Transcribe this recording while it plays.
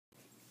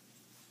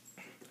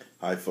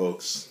Hi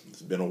folks,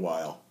 it's been a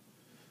while.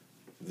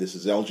 This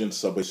is Elgin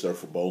Subway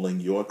Surfer Bowling,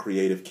 your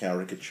creative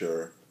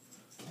caricature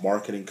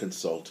marketing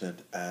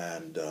consultant,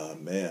 and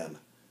man,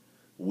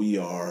 we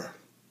are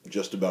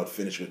just about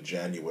finished with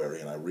January,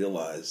 and I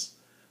realize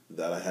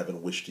that I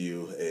haven't wished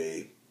you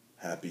a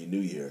happy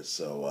New Year,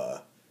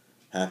 so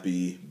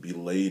happy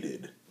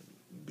belated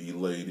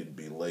New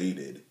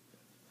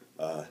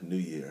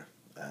Year.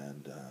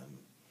 And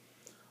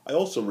I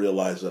also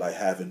realize that I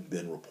haven't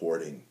been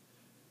reporting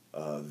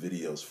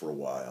videos for a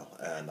while,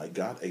 and I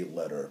got a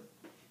letter,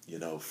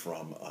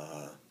 from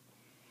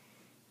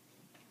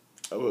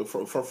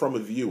a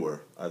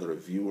viewer, either a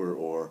viewer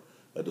or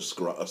a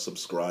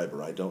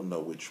subscriber. I don't know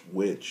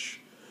which,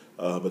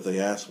 but they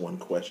asked one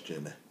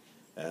question,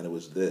 and it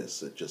was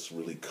this. It just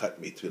really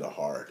cut me to the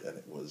heart, and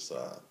it was,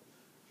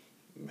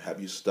 have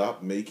you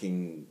stopped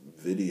making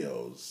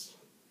videos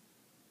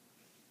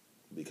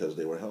because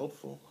they were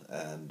helpful?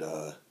 And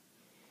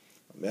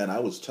man, I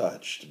was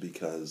touched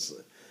because,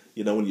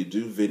 when you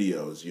do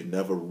videos, you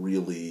never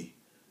really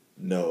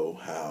know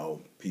how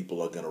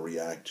people are going to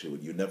react to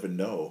it. You never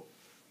know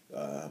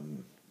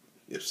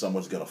if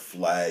someone's going to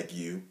flag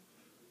you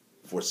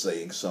for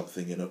saying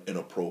something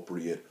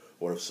inappropriate,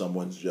 or if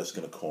someone's just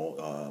going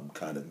to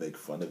kind of make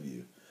fun of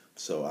you.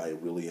 So I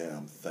really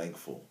am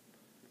thankful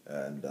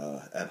and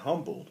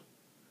humbled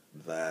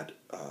that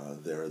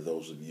there are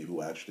those of you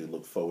who actually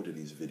look forward to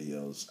these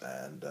videos,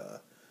 and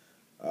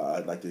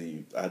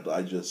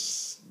I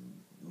just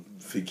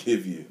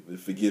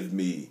forgive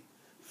me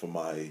for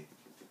my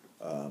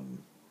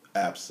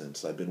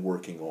absence. I've been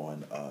working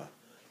on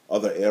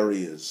other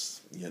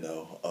areas,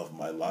 of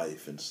my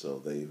life, and so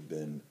they've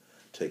been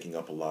taking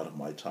up a lot of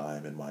my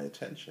time and my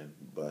attention.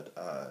 But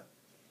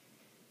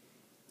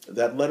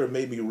that letter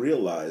made me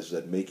realize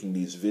that making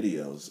these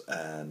videos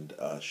and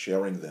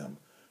sharing them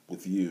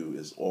with you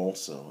is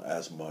also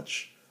as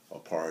much a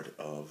part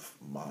of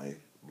my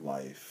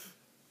life.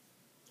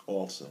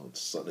 Also,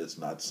 it's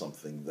not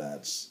something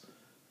that's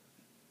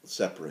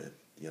separate,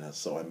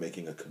 so I'm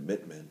making a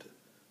commitment,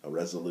 a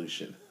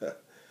resolution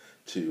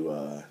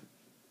to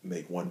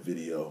make one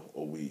video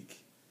a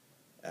week.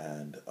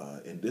 And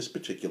in this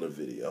particular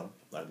video,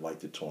 I'd like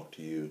to talk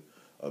to you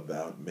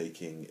about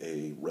making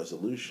a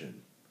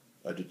resolution,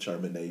 a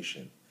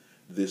determination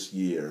this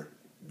year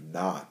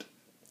not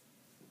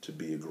to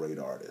be a great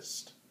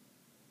artist.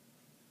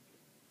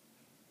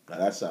 Now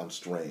that sounds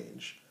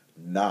strange,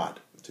 not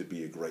to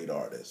be a great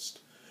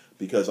artist.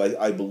 Because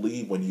I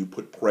believe when you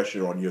put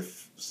pressure on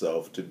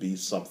yourself to be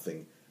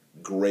something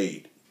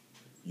great,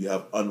 you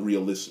have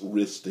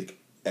unrealistic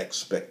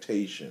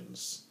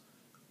expectations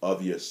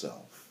of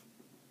yourself.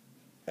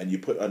 And you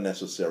put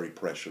unnecessary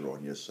pressure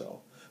on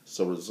yourself.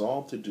 So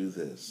resolve to do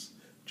this.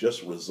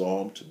 Just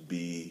resolve to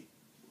be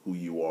who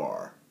you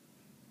are.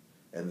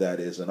 And that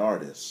is an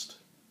artist.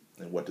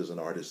 And what does an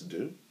artist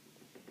do?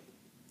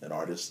 An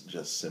artist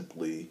just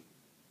simply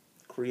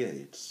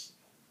creates.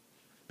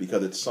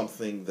 Because it's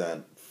something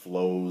that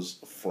flows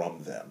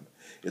from them.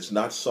 It's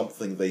not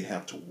something they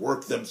have to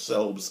work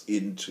themselves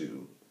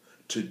into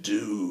to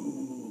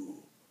do.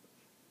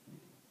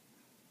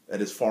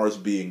 And as far as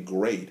being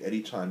great,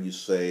 anytime you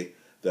say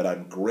that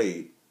I'm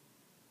great,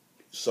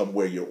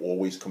 somewhere you're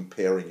always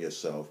comparing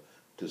yourself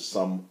to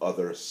some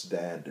other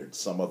standard,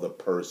 some other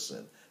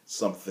person,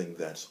 something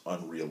that's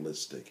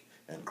unrealistic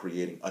and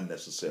creating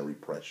unnecessary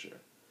pressure.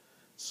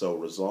 So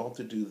resolve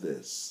to do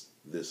this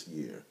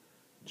year,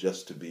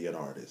 just to be an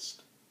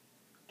artist,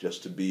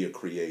 just to be a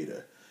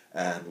creator,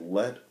 and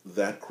let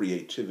that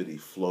creativity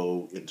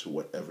flow into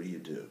whatever you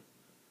do,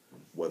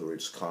 whether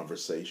it's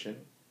conversation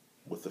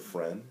with a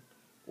friend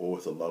or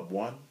with a loved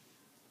one,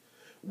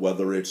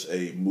 whether it's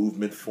a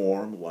movement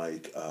form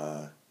like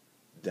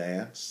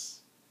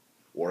dance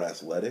or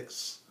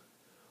athletics,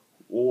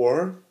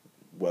 or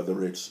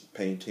whether it's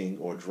painting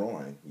or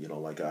drawing,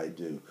 like I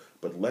do.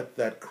 But let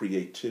that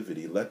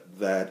creativity, let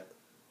that,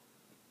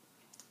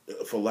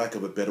 for lack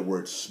of a better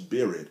word,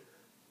 spirit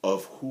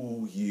of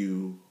who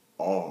you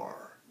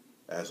are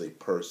as a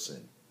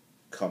person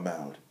come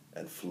out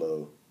and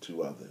flow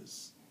to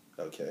others.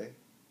 Okay?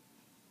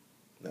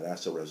 Now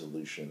that's a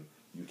resolution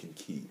you can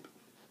keep.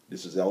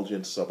 This is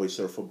Elgin Subway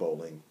Surfer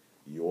Bowling,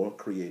 your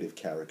creative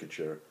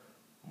caricature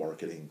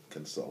marketing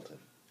consultant.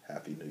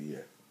 Happy New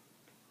Year.